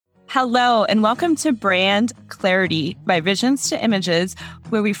Hello, and welcome to Brand Clarity by Visions to Images,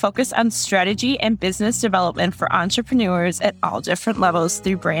 where we focus on strategy and business development for entrepreneurs at all different levels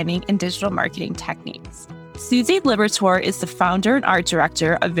through branding and digital marketing techniques. Susie Liberatore is the founder and art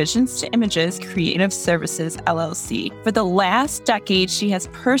director of Visions to Images Creative Services, LLC. For the last decade, she has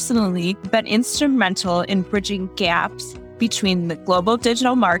personally been instrumental in bridging gaps between the global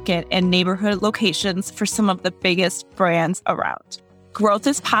digital market and neighborhood locations for some of the biggest brands around. Growth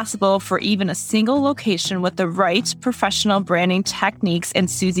is possible for even a single location with the right professional branding techniques and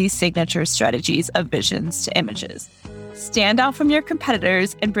Susie's signature strategies of Visions to Images. Stand out from your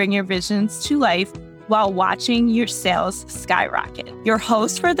competitors and bring your visions to life while watching your sales skyrocket. Your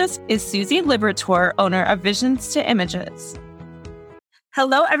host for this is Susie Liberatore, owner of Visions to Images.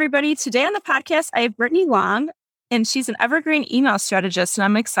 Hello, everybody. Today on the podcast, I have Brittany Long, and she's an evergreen email strategist, and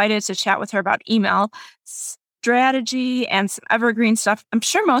I'm excited to chat with her about email strategy and some evergreen stuff. I'm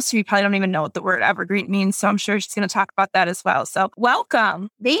sure most of you probably don't even know what the word evergreen means, so I'm sure she's going to talk about that as well. So welcome.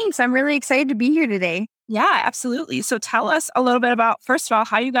 Thanks. I'm really excited to be here today. Yeah, absolutely. So tell us a little bit about, first of all,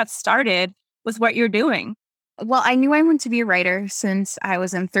 how you got started with what you're doing. Well, I knew I wanted to be a writer since I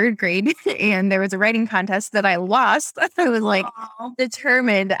was in third grade, and there was a writing contest that I lost. I was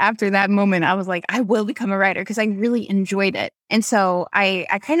determined after that moment. I was like, I will become a writer because I really enjoyed it. And so I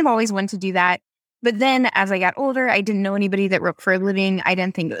kind of always wanted to do that. But then as I got older, I didn't know anybody that wrote for a living. I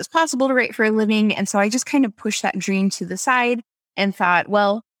didn't think it was possible to write for a living. And so I just kind of pushed that dream to the side and thought,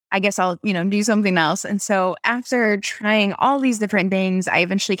 well, I guess I'll, do something else. And so after trying all these different things, I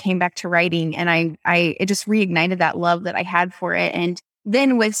eventually came back to writing, and it just reignited that love that I had for it. And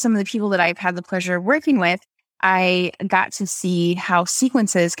then with some of the people that I've had the pleasure of working with, I got to see how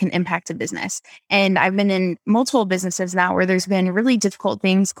sequences can impact a business. And I've been in multiple businesses now where there's been really difficult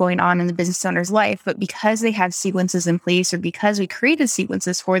things going on in the business owner's life, but because they have sequences in place, or because we created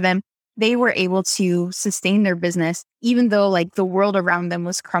sequences for them, they were able to sustain their business, even though the world around them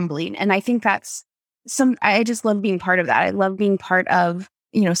was crumbling. And I think I just love being part of that. I love being part of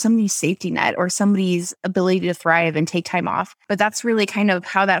somebody's safety net or somebody's ability to thrive and take time off. But that's really kind of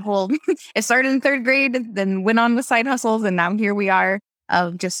how that whole, it started in third grade, then went on with side hustles. And now here we are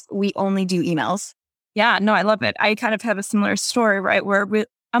of we only do emails. Yeah, no, I love it. I kind of have a similar story, right? Where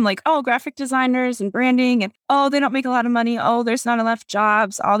I'm like, oh, graphic designers and branding, and oh, they don't make a lot of money. Oh, there's not enough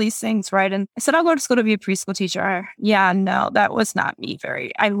jobs, all these things, right? And I said, I'll go to school to be a preschool teacher. Yeah, no, that was not me.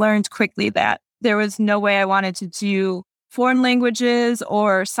 I learned quickly that there was no way I wanted to do foreign languages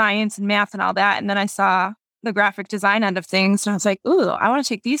or science and math and all that. And then I saw the graphic design end of things, and I was like, ooh, I want to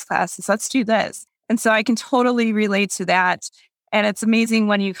take these classes. Let's do this. And so I can totally relate to that. And it's amazing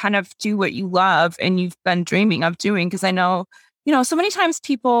when you kind of do what you love and you've been dreaming of doing, because I know, so many times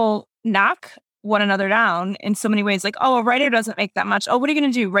people knock one another down in so many ways, like, oh, a writer doesn't make that much. Oh, what are you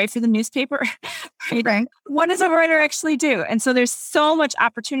going to do? Write for the newspaper? Right. What does a writer actually do? And so there's so much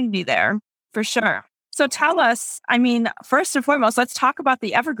opportunity there for sure. So tell us, first and foremost, let's talk about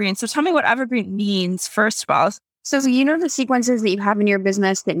the evergreen. So tell me what evergreen means, first of all. So the sequences that you have in your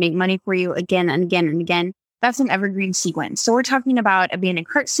business that make money for you again and again and again, that's an evergreen sequence. So we're talking about abandoned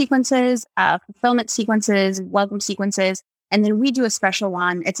cart sequences, fulfillment sequences, welcome sequences. And then we do a special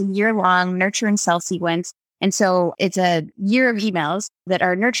one. It's a year-long nurture and sell sequence. And so it's a year of emails that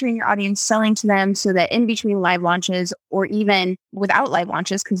are nurturing your audience, selling to them, so that in between live launches, or even without live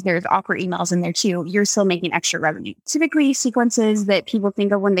launches, because there's offer emails in there too, you're still making extra revenue. Typically, sequences that people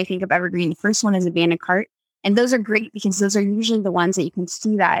think of when they think of evergreen, the first one is abandoned cart. And those are great because those are usually the ones that you can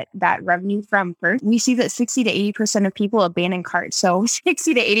see that revenue from first. We see that 60 to 80% of people abandon cart. So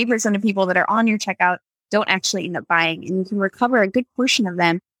 60 to 80% of people that are on your checkout don't actually end up buying. And you can recover a good portion of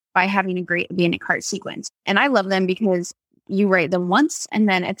them by having a great abandoned cart sequence. And I love them because you write them once and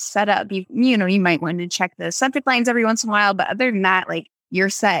then it's set up. You might want to check the subject lines every once in a while, but other than that, you're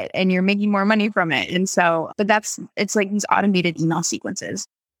set and you're making more money from it. And so, it's like these automated email sequences.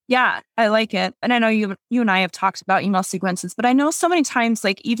 Yeah, I like it. And I know you and I have talked about email sequences, but I know so many times,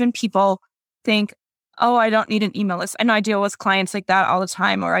 even people think, oh, I don't need an email list. I know I deal with clients like that all the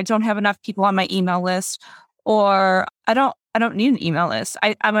time, or I don't have enough people on my email list, or I don't need an email list.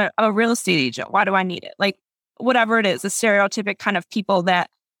 I'm a real estate agent. Why do I need it? Whatever it is, the stereotypic kind of people that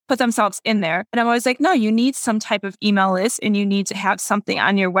put themselves in there. And I'm always like, no, you need some type of email list, and you need to have something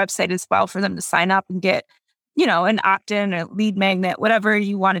on your website as well for them to sign up and get, an opt-in, a lead magnet, whatever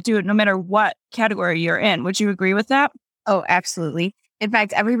you want to do it, no matter what category you're in. Would you agree with that? Oh, absolutely. In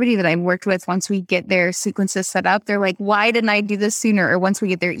fact, everybody that I've worked with, once we get their sequences set up, they're like, why didn't I do this sooner? Or once we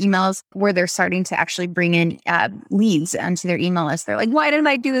get their emails where they're starting to actually bring in leads onto their email list, they're like, why didn't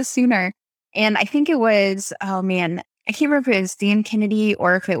I do this sooner? And I think it was, I I can't remember if it was Dan Kennedy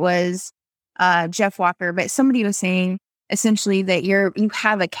or if it was Jeff Walker, but somebody was saying essentially that you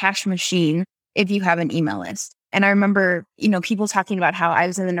have a cash machine if you have an email list. And I remember, people talking about how I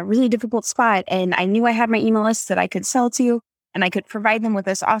was in a really difficult spot and I knew I had my email list that I could sell to and I could provide them with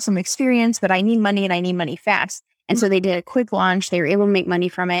this awesome experience, but I need money and I need money fast. And so they did a quick launch. They were able to make money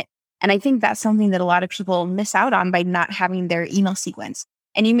from it. And I think that's something that a lot of people miss out on by not having their email sequence.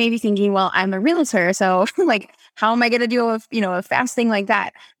 And you may be thinking, well, I'm a realtor, so like, how am I going to deal with, a fast thing like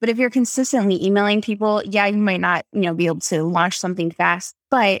that? But if you're consistently emailing people, yeah, you might not, be able to launch something fast,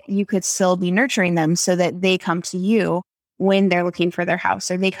 but you could still be nurturing them so that they come to you when they're looking for their house,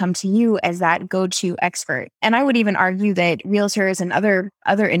 or they come to you as that go-to expert. And I would even argue that realtors and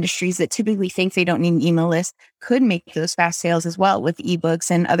other industries that typically think they don't need an email list could make those fast sales as well with ebooks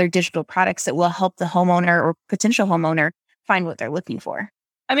and other digital products that will help the homeowner or potential homeowner find what they're looking for.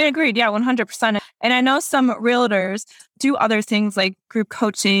 I mean, agreed. Yeah, 100%. And I know some realtors do other things like group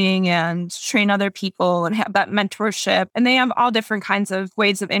coaching and train other people and have that mentorship. And they have all different kinds of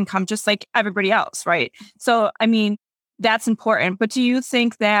ways of income, just like everybody else, right? So, I mean, that's important. But do you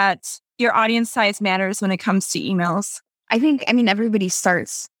think that your audience size matters when it comes to emails? I think, everybody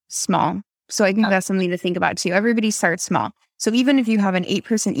starts small. So I think that's something to think about too. Everybody starts small. So even if you have an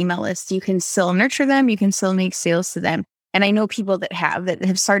 8-person email list, you can still nurture them. You can still make sales to them. And I know people that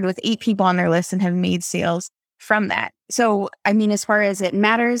have started with 8 people on their list and have made sales from that. So, as far as it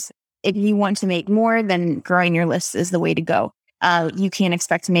matters, if you want to make more, then growing your list is the way to go. You can't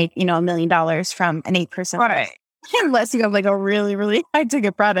expect to make, $1 million from an 8-person list. Unless you have like a really, really high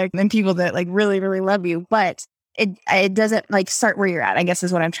ticket product and people that like really, really love you. But it doesn't like start where you're at, I guess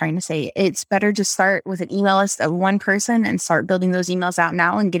is what I'm trying to say. It's better to start with an email list of 1 person and start building those emails out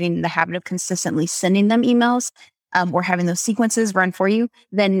now and getting in the habit of consistently sending them emails. Or having those sequences run for you,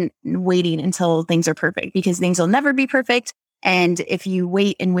 than waiting until things are perfect, because things will never be perfect. And if you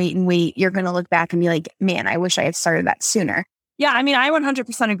wait and wait and wait, you're going to look back and be like, man, I wish I had started that sooner. Yeah, I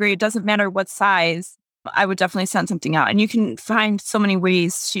 100% agree. It doesn't matter what size. I would definitely send something out. And you can find so many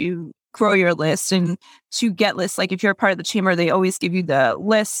ways to grow your list and to get lists. Like if you're a part of the chamber, they always give you the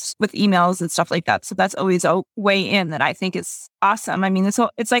list with emails and stuff like that. So that's always a way in that I think is awesome.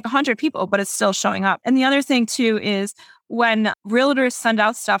 It's like 100 people, but it's still showing up. And the other thing too is when realtors send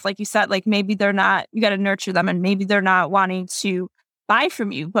out stuff, like you said, like maybe they're not, you got to nurture them and maybe they're not wanting to buy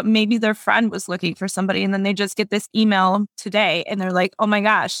from you, but maybe their friend was looking for somebody and then they just get this email today and they're like, oh my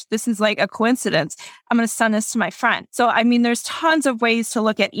gosh, this is like a coincidence. I'm going to send this to my friend. So, there's tons of ways to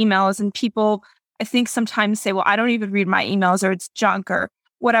look at emails, and people, I think sometimes say, well, I don't even read my emails or it's junk or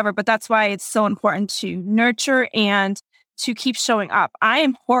whatever, but that's why it's so important to nurture and to keep showing up. I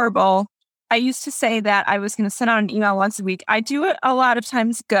am horrible. I used to say that I was going to send out an email once a week. I do it a lot of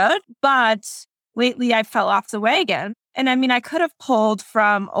times good, but lately I fell off the wagon. And I could have pulled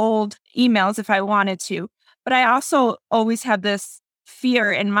from old emails if I wanted to, but I also always have this fear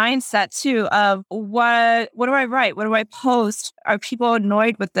and mindset too of what do I write? What do I post? Are people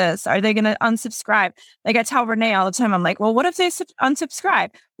annoyed with this? Are they going to unsubscribe? Like I tell Renee all the time, I'm like, well, what if they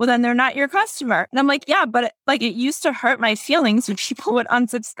unsubscribe? Well, then they're not your customer. And I'm like, yeah, but it used to hurt my feelings when people would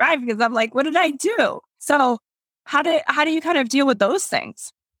unsubscribe because I'm like, what did I do? So how do you kind of deal with those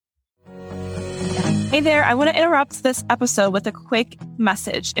things? Hey there, I want to interrupt this episode with a quick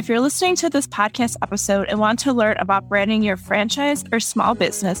message. If you're listening to this podcast episode and want to learn about branding your franchise or small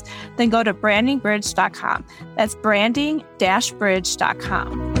business, then go to brandingbridge.com. That's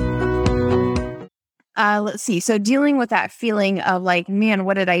branding-bridge.com. Let's see. So dealing with that feeling of like, man,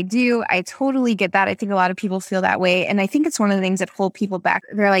 what did I do? I totally get that. I think a lot of people feel that way. And I think it's one of the things that hold people back.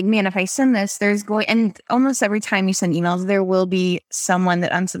 They're like, man, if I send this, and almost every time you send emails, there will be someone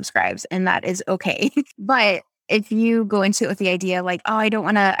that unsubscribes, and that is okay. But if you go into it with the idea like, oh, I don't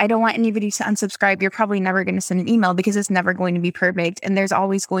want anybody to unsubscribe, you're probably never going to send an email because it's never going to be perfect. And there's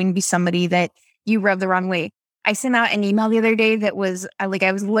always going to be somebody that you rub the wrong way. I sent out an email the other day that was I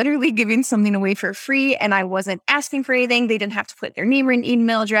was literally giving something away for free and I wasn't asking for anything. They didn't have to put their name or an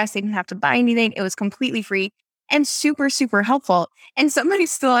email address. They didn't have to buy anything. It was completely free and super, super helpful. And somebody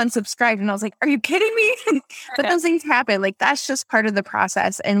still unsubscribed. And I was like, are you kidding me? But those things happen. Like that's just part of the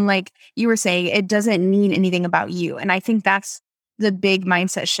process. And like you were saying, it doesn't mean anything about you. And I think that's the big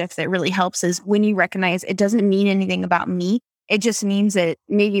mindset shift that really helps is when you recognize it doesn't mean anything about me. It just means that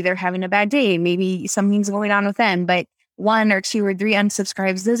maybe they're having a bad day. Maybe something's going on with them. But 1 or 2 or 3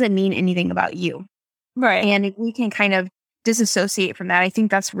 unsubscribes doesn't mean anything about you. Right. And if we can kind of disassociate from that, I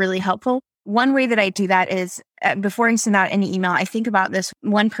think that's really helpful. one way that I do that is before I send out any email, I think about this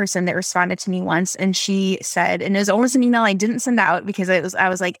one person that responded to me once, and she said, and it was almost an email I didn't send out because I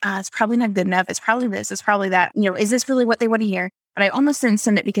was like, it's probably not good enough. It's probably this, it's probably that. Is this really what they want to hear? But I almost didn't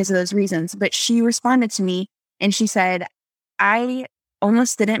send it because of those reasons. But she responded to me and she said, I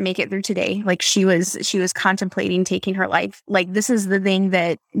almost didn't make it through today. Like she was contemplating taking her life. Like this is the thing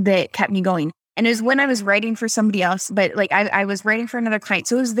that kept me going. And it was when I was writing for somebody else, but like I was writing for another client.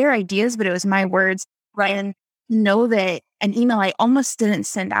 So it was their ideas, but it was my words. Right. And know that an email I almost didn't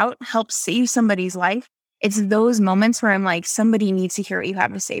send out helps save somebody's life. It's those moments where I'm like, somebody needs to hear what you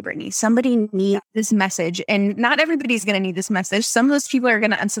have to say, Brittany. Somebody needs this message. And not everybody's going to need this message. Some of those people are going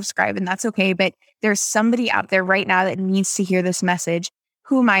to unsubscribe, and that's okay. But there's somebody out there right now that needs to hear this message.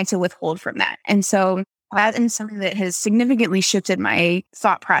 Who am I to withhold from that? And so that is something that has significantly shifted my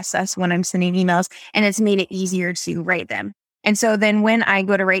thought process when I'm sending emails, and it's made it easier to write them. And so then when I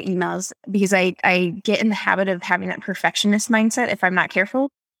go to write emails, because I get in the habit of having that perfectionist mindset if I'm not careful.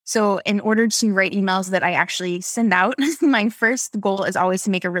 So in order to write emails that I actually send out, my first goal is always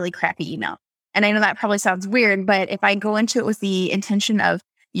to make a really crappy email. And I know that probably sounds weird, but if I go into it with the intention of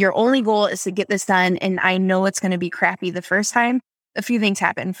your only goal is to get this done, and I know it's going to be crappy the first time, a few things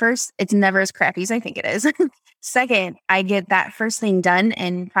happen. First, it's never as crappy as I think it is. Second, I get that first thing done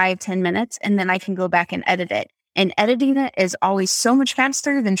in 5-10 minutes, and then I can go back and edit it. And editing it is always so much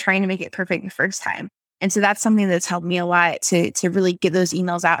faster than trying to make it perfect the first time. And so that's something that's helped me a lot to really get those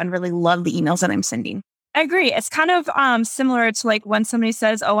emails out and really love the emails that I'm sending. I agree. It's kind of similar to like when somebody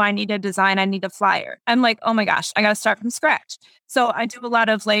says, oh, I need a design, I need a flyer. I'm like, oh my gosh, I got to start from scratch. So I do a lot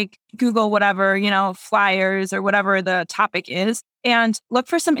of like Google whatever, flyers or whatever the topic is, and look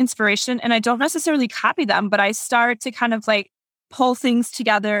for some inspiration. And I don't necessarily copy them, but I start to kind of like pull things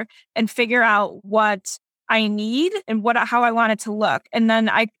together and figure out what I need and how I want it to look. And then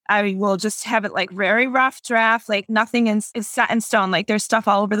I will just have it like very rough draft, like nothing is set in stone. Like there's stuff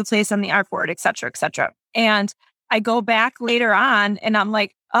all over the place on the artboard, et cetera, et cetera. And I go back later on and I'm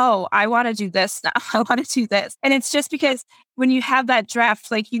like, oh, I want to do this now. I want to do this. And it's just because when you have that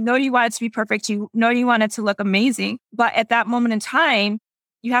draft, like, you want it to be perfect. You want it to look amazing. But at that moment in time,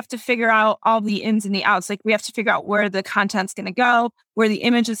 you have to figure out all the ins and the outs. Like we have to figure out where the content's going to go, where the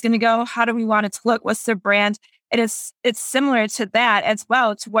image is going to go. How do we want it to look? What's their brand? It's similar to that as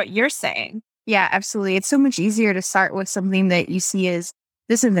well, to what you're saying. Yeah, absolutely. It's so much easier to start with something that you see as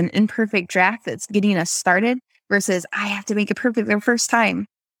this is an imperfect draft that's getting us started versus I have to make it perfect the first time.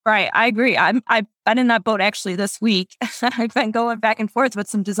 Right. I agree. I've been in that boat actually this week. I've been going back and forth with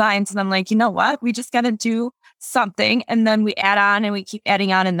some designs and I'm like, you know what? We just got to do something, and then we add on and we keep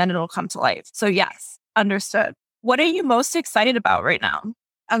adding on, and then it'll come to life. So yes, understood. What are you most excited about right now?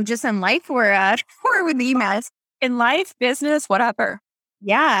 Just in life or with the emails? In life, business, whatever.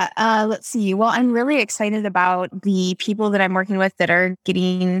 Yeah. Let's see. Well, I'm really excited about the people that I'm working with that are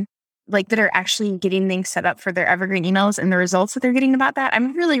actually getting things set up for their evergreen emails and the results that they're getting about that.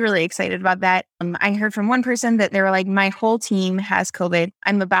 I'm really, really excited about that. I heard from one person that they were like, my whole team has COVID.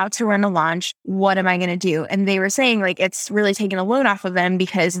 I'm about to run a launch. What am I going to do? And they were saying like, it's really taken a load off of them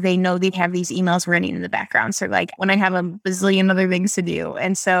because they know they have these emails running in the background. So like when I have a bazillion other things to do.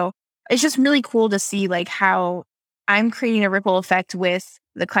 And so it's just really cool to see like how I'm creating a ripple effect with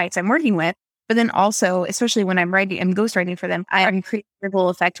the clients I'm working with. But then also, especially when I'm ghostwriting for them, I'm creating a ripple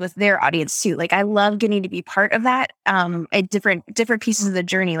effect with their audience too. Like I love getting to be part of that at different pieces of the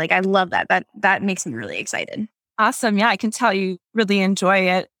journey. Like I love that. That makes me really excited. Awesome. Yeah, I can tell you really enjoy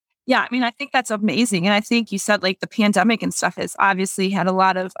it. Yeah, I mean, I think that's amazing. And I think you said like the pandemic and stuff has obviously had a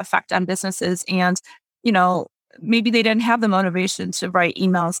lot of effect on businesses. And, maybe they didn't have the motivation to write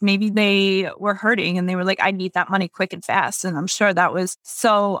emails. Maybe they were hurting and they were like, I need that money quick and fast. And I'm sure that was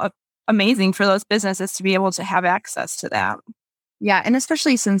so amazing for those businesses to be able to have access to that. Yeah. And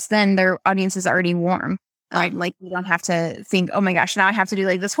especially since then, their audience is already warm. Like you don't have to think, oh my gosh, now I have to do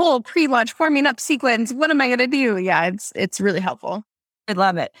like this whole pre-launch forming up sequence. What am I going to do? Yeah, it's really helpful. I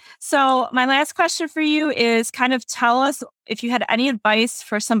love it. So my last question for you is kind of tell us if you had any advice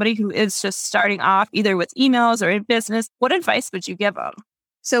for somebody who is just starting off either with emails or in business, what advice would you give them?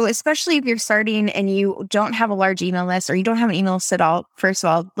 So especially if you're starting and you don't have a large email list or you don't have an email list at all, first of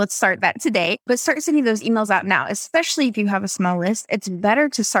all, let's start that today. But start sending those emails out now, especially if you have a small list. It's better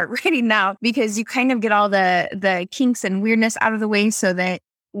to start writing now because you kind of get all the kinks and weirdness out of the way so that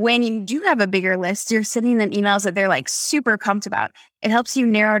when you do have a bigger list, you're sending them emails that they're like super pumped about. It helps you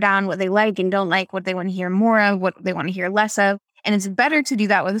narrow down what they like and don't like, what they want to hear more of, what they want to hear less of. And it's better to do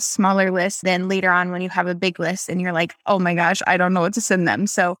that with a smaller list than later on when you have a big list and you're like, oh my gosh, I don't know what to send them.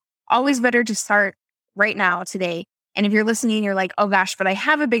 So always better to start right now today And if you're listening, you're like, oh gosh, but I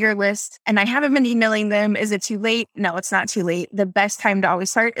have a bigger list and I haven't been emailing them. Is it too late? No, it's not too late. The best time to always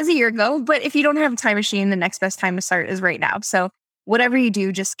start is a year ago. But if you don't have a time machine, the next best time to start is right now. So whatever you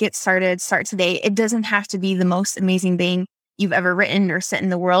do, just get started, start today. It doesn't have to be the most amazing thing you've ever written or sent in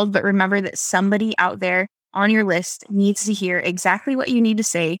the world. But remember that somebody out there on your list needs to hear exactly what you need to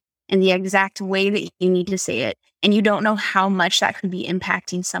say in the exact way that you need to say it. And you don't know how much that could be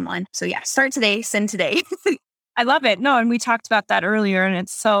impacting someone. So yeah, start today, send today. I love it. No, and we talked about that earlier, and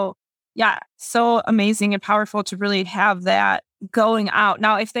it's so amazing and powerful to really have that going out.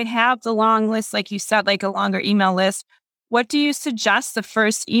 Now, if they have the long list, like you said, like a longer email list, what do you suggest the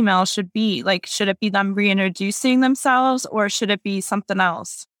first email should be? Like, should it be them reintroducing themselves or should it be something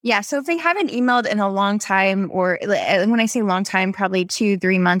else? Yeah. So if they haven't emailed in a long time, or when I say long time, probably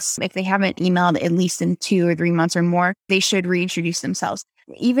 2-3 months, if they haven't emailed at least in 2 or 3 months or more, they should reintroduce themselves.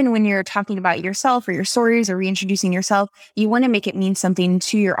 Even when you're talking about yourself or your stories or reintroducing yourself, you want to make it mean something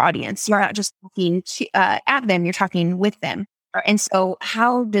to your audience. You're not just talking at them, you're talking with them. And so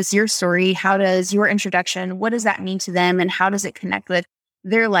how does your story, how does your introduction, what does that mean to them? And how does it connect with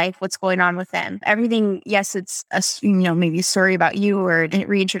their life, what's going on with them? Everything, yes, it's maybe a story about you or a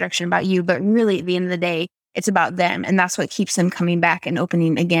reintroduction about you, but really at the end of the day, it's about them. And that's what keeps them coming back and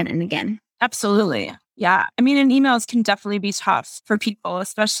opening again and again. Absolutely. Yeah. I mean, and emails can definitely be tough for people,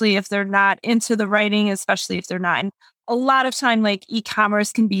 especially if they're not into the writing, especially if they're not. And a lot of time, like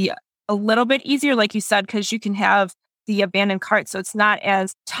e-commerce can be a little bit easier, like you said, because you can have the abandoned cart. So it's not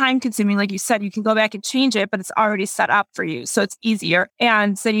as time consuming. Like you said, you can go back and change it, but it's already set up for you. So it's easier.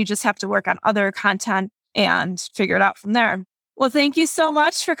 And then you just have to work on other content and figure it out from there. Well, thank you so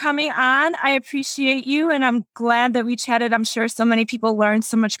much for coming on. I appreciate you. And I'm glad that we chatted. I'm sure so many people learned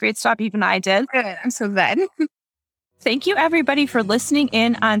so much great stuff. Even I did. Good. I'm so glad. Thank you, everybody, for listening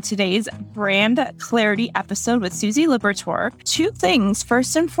in on today's Brand Clarity episode with Susie Liberatore. 2 things.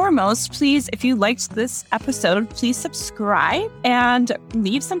 First and foremost, please, if you liked this episode, please subscribe and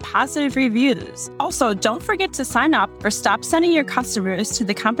leave some positive reviews. Also, don't forget to sign up or stop sending your customers to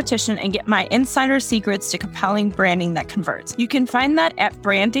the competition and get my insider secrets to compelling branding that converts. You can find that at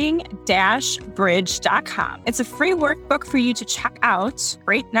branding-bridge.com. It's a free workbook for you to check out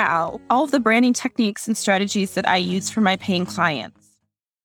right now. All of the branding techniques and strategies that I use for my paying clients.